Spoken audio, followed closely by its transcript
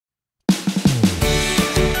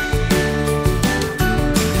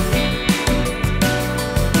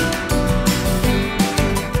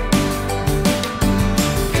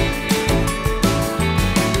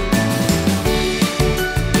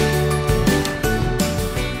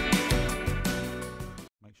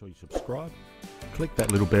you subscribe, click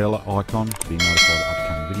that little bell icon to be notified of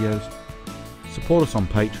upcoming videos, support us on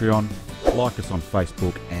Patreon, like us on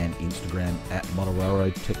Facebook and Instagram at Model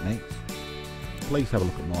Railroad Techniques. Please have a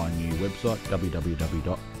look at my new website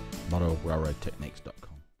www.modelrailroadtechniques.com.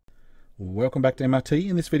 Welcome back to MRT.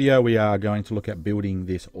 In this video we are going to look at building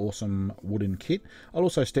this awesome wooden kit. I'll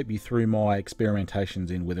also step you through my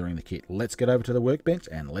experimentations in weathering the kit. Let's get over to the workbench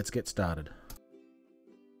and let's get started.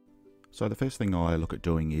 So the first thing I look at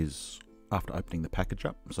doing is after opening the package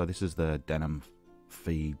up. So this is the Denim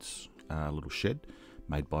Feeds little shed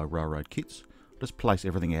made by Railroad Kits. Just place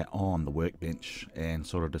everything out on the workbench and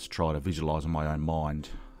sort of just try to visualize in my own mind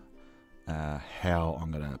how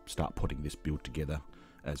I'm going to start putting this build together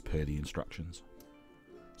as per the instructions.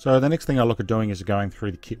 So the next thing I look at doing is going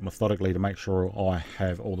through the kit methodically to make sure I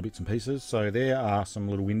have all the bits and pieces. So there are some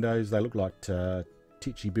little windows. They look like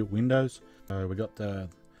Tichy built windows. So we got the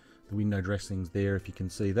window dressings there, if you can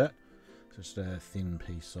see that. Just a thin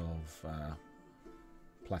piece of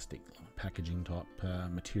plastic packaging type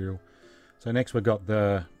material. So next we've got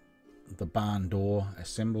the barn door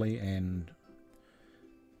assembly and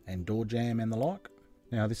door jamb and the like.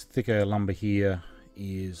 Now this thicker lumber here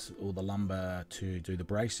is all the lumber to do the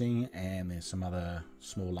bracing, and there's some other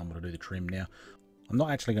small lumber to do the trim. Now I'm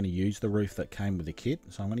not actually going to use the roof that came with the kit,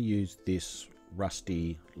 so I'm going to use this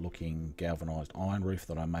rusty looking galvanized iron roof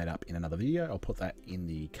that I made up in another video. I'll put that in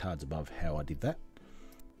the cards above how I did that.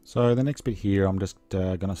 So the next bit here, I'm just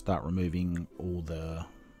going to start removing all the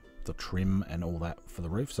trim and all that for the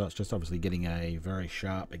roof. So it's just obviously getting a very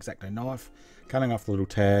sharp X-Acto knife, cutting off the little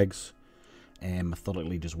tags and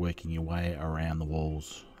methodically just working your way around the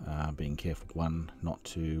walls, being careful, one, not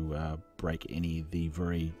to break any of the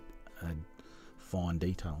very fine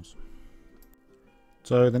details.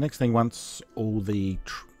 So the next thing, once all the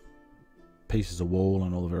pieces of wall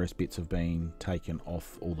and all the various bits have been taken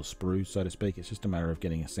off all the sprues, so to speak, it's just a matter of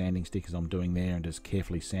getting a sanding stick, as I'm doing there, and just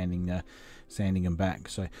carefully sanding them back.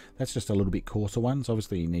 So that's just a little bit coarser ones.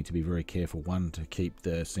 Obviously you need to be very careful, one, to keep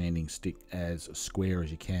the sanding stick as square as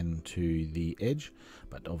you can to the edge,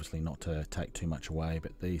 but obviously not to take too much away.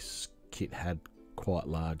 But this kit had quite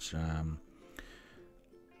large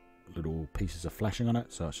little pieces of flashing on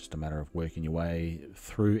it, so it's just a matter of working your way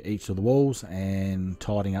through each of the walls and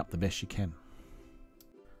tidying up the best you can.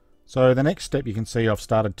 So the next step, you can see I've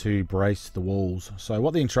started to brace the walls. So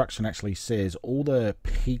what the instruction actually says, all the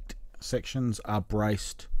peaked sections are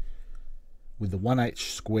braced with the 1/8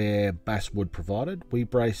 square basswood provided. We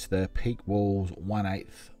brace the peak walls 1/8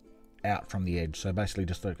 out from the edge, so basically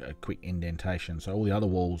just a quick indentation. So all the other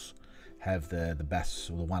walls have the bass,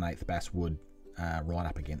 or the 1/8 basswood right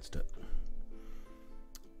up against it,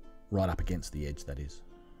 right up against the edge, that is.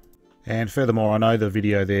 And furthermore, I know the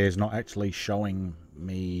video there is not actually showing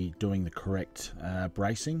me doing the correct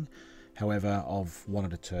bracing. However, I've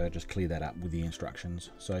wanted to just clear that up with the instructions.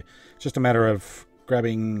 So it's just a matter of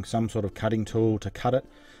grabbing some sort of cutting tool to cut it.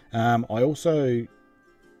 I also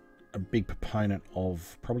a big proponent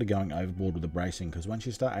of probably going overboard with the bracing, because once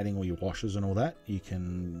you start adding all your washers and all that,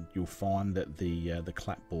 you'll find that the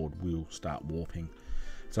clapboard will start warping.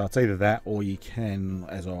 So it's either that, or you can,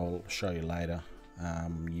 as I'll show you later,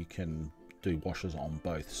 you can do washers on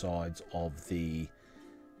both sides of the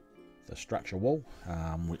structure wall,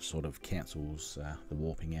 which sort of cancels the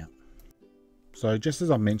warping out. So just as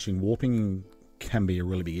I mentioned, warping can be a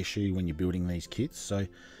really big issue when you're building these kits. So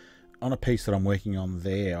on a piece that I'm working on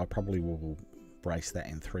there, I probably will brace that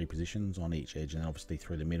in 3 positions on each edge, and then obviously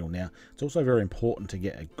through the middle. Now it's also very important to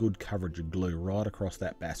get a good coverage of glue right across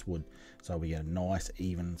that basswood, so we get a nice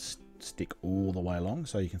even stick all the way along.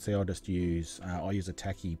 So you can see I just use I use a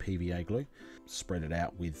tacky PVA glue, spread it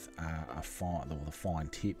out with the fine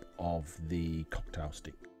tip of the cocktail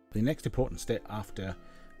stick. The next important step after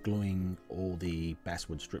gluing all the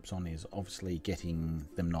basswood strips on is obviously getting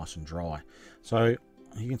them nice and dry. So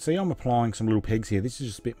you can see I'm applying some little pegs here. This is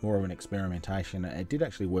just a bit more of an experimentation. It did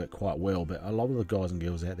actually work quite well, but a lot of the guys and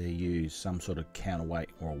girls out there use some sort of counterweight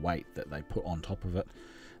or a weight that they put on top of it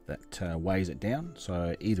that weighs it down.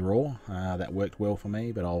 So either or, that worked well for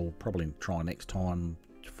me, but I'll probably try next time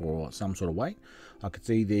for some sort of weight. I could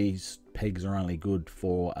see these pegs are only good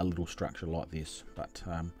for a little structure like this, but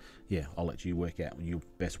yeah, I'll let you work out your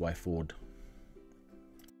best way forward.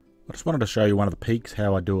 I just wanted to show you one of the peaks,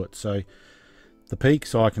 how I do it. So the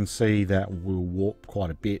peaks, I can see that will warp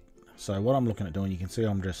quite a bit. So what I'm looking at doing, you can see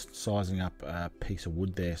I'm just sizing up a piece of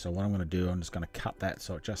wood there. So what I'm going to do, I'm just going to cut that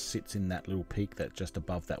so it just sits in that little peak that's just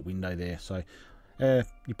above that window there. So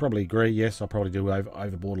you probably agree, yes, I probably do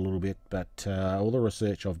overboard a little bit, but all the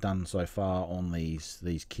research I've done so far on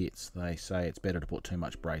these kits, they say it's better to put too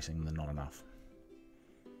much bracing than not enough.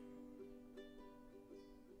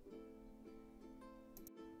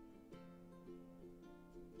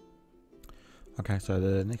 Okay, so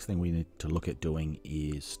the next thing we need to look at doing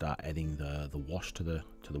is start adding the wash to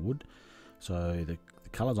the wood. So the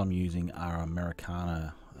colours I'm using are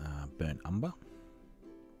Americana Burnt Umber,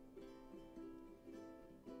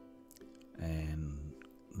 and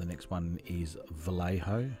the next one is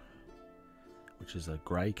Vallejo, which is a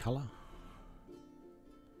grey colour,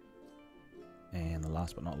 and the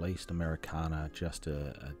last but not least Americana, just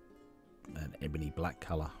an ebony black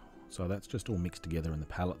colour. So that's just all mixed together in the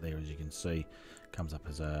palette there, as you can see. Comes up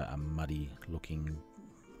as a muddy looking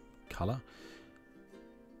colour.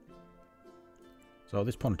 So at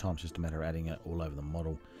this point in time it's just a matter of adding it all over the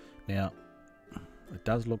model. Now it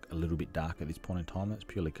does look a little bit dark at this point in time. That's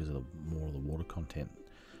purely because of more of the water content.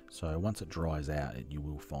 So once it dries out, you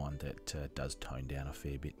will find that it does tone down a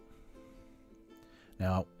fair bit.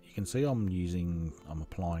 Now you can see I'm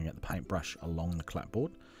applying the paintbrush along the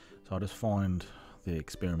clapboard. So I just find the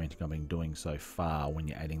experimenting I've been doing so far, when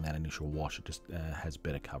you're adding that initial wash, it just has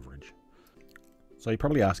better coverage. So you're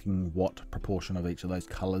probably asking what proportion of each of those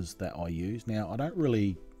colours that I use. Now I don't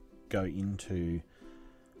really go into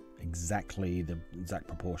exactly the exact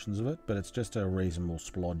proportions of it, but it's just a reasonable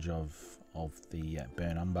splodge of the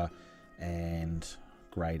burnt umber, and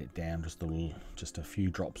grade it down just a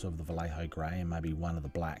few drops of the Vallejo grey and maybe one of the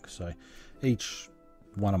black. So each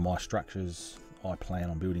one of my structures I plan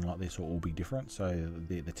on building like this will all be different. So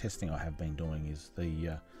the testing I have been doing is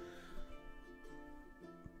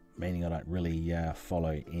meaning I don't really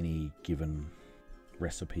follow any given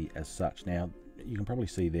recipe as such. Now you can probably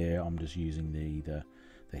see there I'm just using the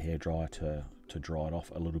hairdryer to dry it off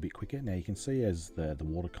a little bit quicker. Now you can see as the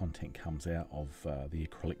water content comes out of the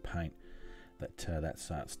acrylic paint that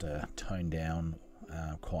starts to tone down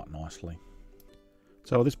quite nicely.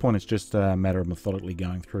 So at this point it's just a matter of methodically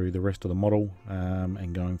going through the rest of the model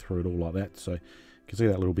and going through it all like that. So you can see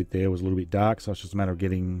that little bit there was a little bit dark, so it's just a matter of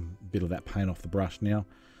getting a bit of that paint off the brush. Now,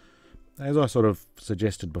 as I sort of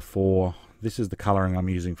suggested before, this is the colouring I'm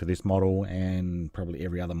using for this model, and probably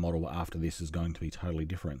every other model after this is going to be totally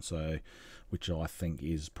different, so which I think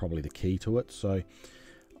is probably the key to it. So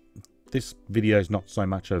this video is not so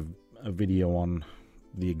much a video on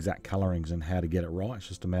the exact colorings and how to get it right. It's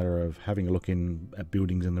just a matter of having a look at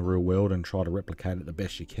buildings in the real world and try to replicate it the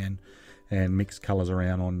best you can and mix colors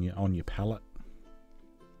around on your palette.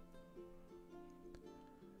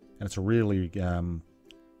 And it's a really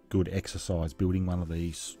good exercise building one of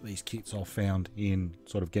these kits I've found in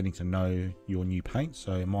sort of getting to know your new paints.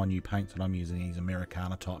 So my new paints that I'm using, these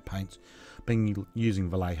Americana type paints, been using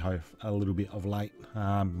Vallejo a little bit of late,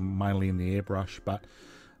 mainly in the airbrush, but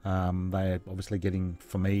they're obviously getting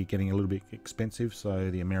a little bit expensive, so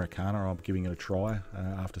the Americana, I'm giving it a try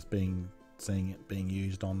after seeing it being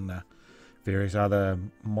used on various other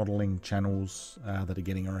modeling channels that are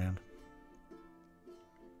getting around.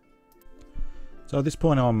 So at this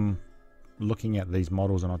point I'm looking at these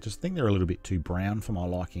models and I just think they're a little bit too brown for my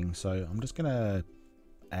liking, so I'm just going to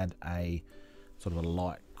add a sort of a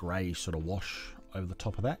light greyish sort of wash over the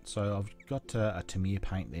top of that. So I've got a Tamiya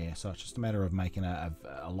paint there, so it's just a matter of making a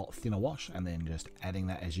lot thinner wash and then just adding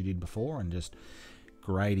that as you did before and just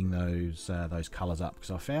grading those colours up,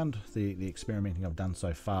 because I found the experimenting I've done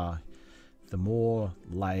so far, the more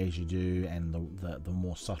layers you do and the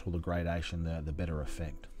more subtle the gradation, the better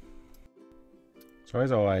effect. So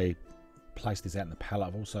as I place this out in the palette,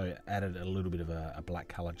 I've also added a little bit of a black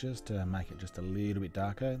colour just to make it just a little bit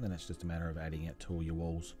darker, then it's just a matter of adding it to all your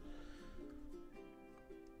walls.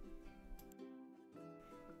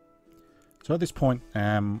 So at this point,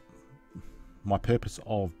 my purpose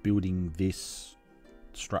of building this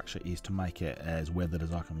structure is to make it as weathered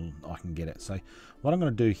as I can get it. So what I'm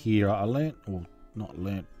going to do here, I learnt a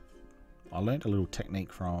little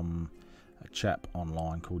technique from a chap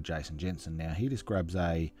online called Jason Jensen. Now he just grabs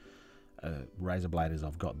a razor blade as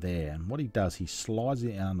I've got there, and what he does, he slides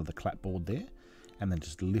it under the clapboard there and then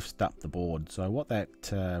just lifts up the board. So what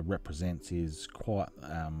that represents is quite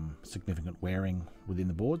significant wearing within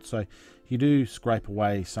the board. So you do scrape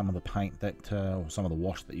away some of the paint or some of the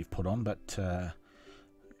wash that you've put on, but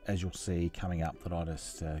as you'll see coming up, that I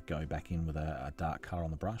just go back in with a dark colour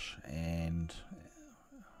on the brush and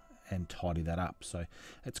tidy that up. So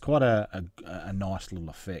it's quite a nice little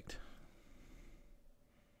effect.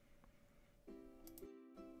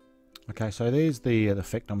 Okay, so there's the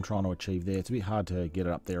effect I'm trying to achieve there. It's a bit hard to get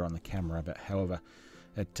it up there on the camera, but however,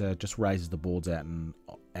 it just raises the boards out and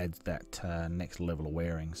adds that next level of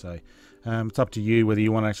wearing. So it's up to you whether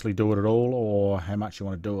you want to actually do it at all or how much you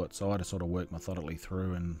want to do it. So I just sort of work methodically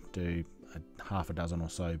through and do half a dozen or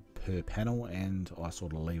so per panel, and I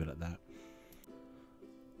sort of leave it at that.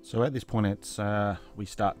 So at this point, it's we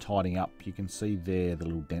start tidying up. You can see there the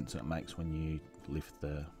little dents it makes when you lift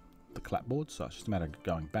the clapboard. So it's just a matter of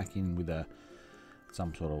going back in with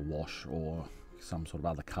some sort of wash or some sort of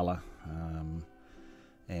other colour,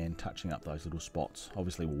 and touching up those little spots.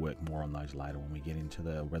 Obviously we'll work more on those later when we get into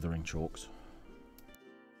the weathering chalks.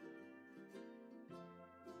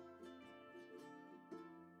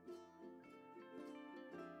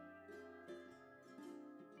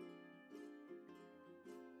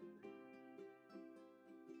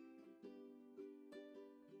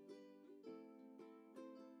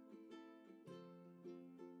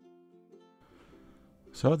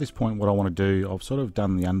 So at this point, what I want to do, I've sort of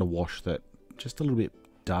done the underwash that just a little bit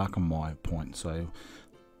dark on my point. So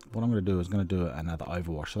what I'm going to do is going to do another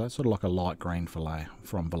overwash. So that's sort of like a light green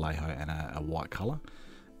from Vallejo and a white colour,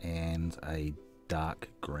 and a dark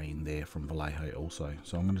green there from Vallejo also.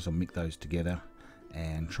 So I'm going to just mix those together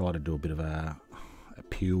and try to do a bit of a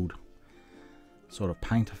peeled sort of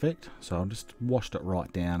paint effect. So I've just washed it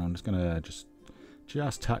right down. I'm just going to just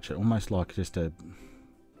touch it, almost like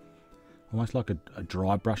a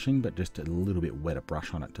dry brushing, but just a little bit wetter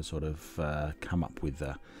brush on it to sort of come up with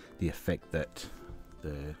the effect that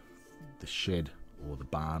the shed or the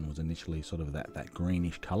barn was initially sort of that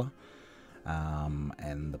greenish colour,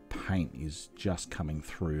 and the paint is just coming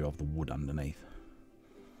through of the wood underneath.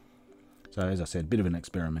 So as I said, a bit of an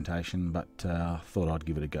experimentation, but thought I'd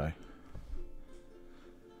give it a go.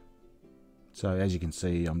 So as you can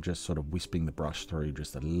see, I'm just sort of wisping the brush through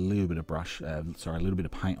just a little bit of a little bit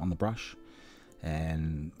of paint on the brush,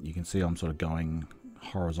 and you can see I'm sort of going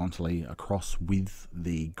horizontally across with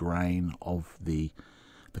the grain of the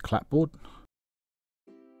clapboard.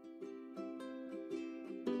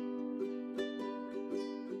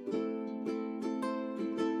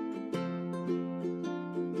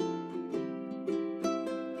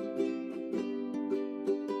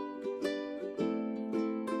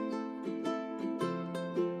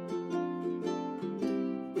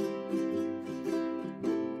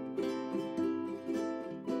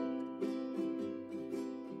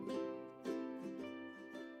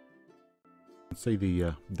 See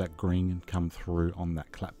that green come through on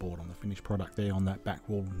that clapboard on the finished product there on that back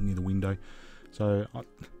wall near the window. So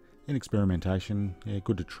in experimentation, yeah,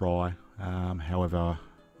 good to try. However,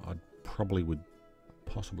 I probably would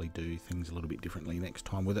possibly do things a little bit differently next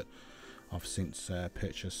time with it. I've since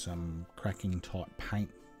purchased some cracking type paint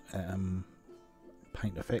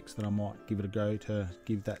effects that I might give it a go to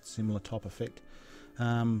give that similar type effect.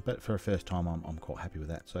 But for a first time, I'm quite happy with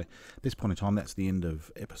that. So at this point in time, that's the end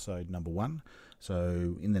of episode number 1.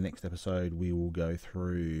 So in the next episode, we will go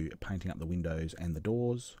through painting up the windows and the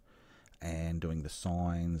doors, and doing the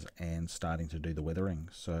signs, and starting to do the weathering.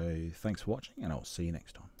 So thanks for watching, and I'll see you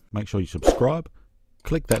next time. Make sure you subscribe,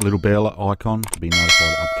 click that little bell icon to be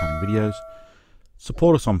notified of upcoming videos.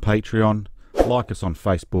 Support us on Patreon, like us on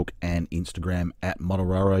Facebook and Instagram at Model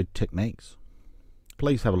Railroad Techniques.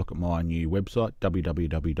 Please have a look at my new website,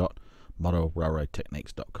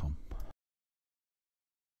 www.modelrailroadtechniques.com.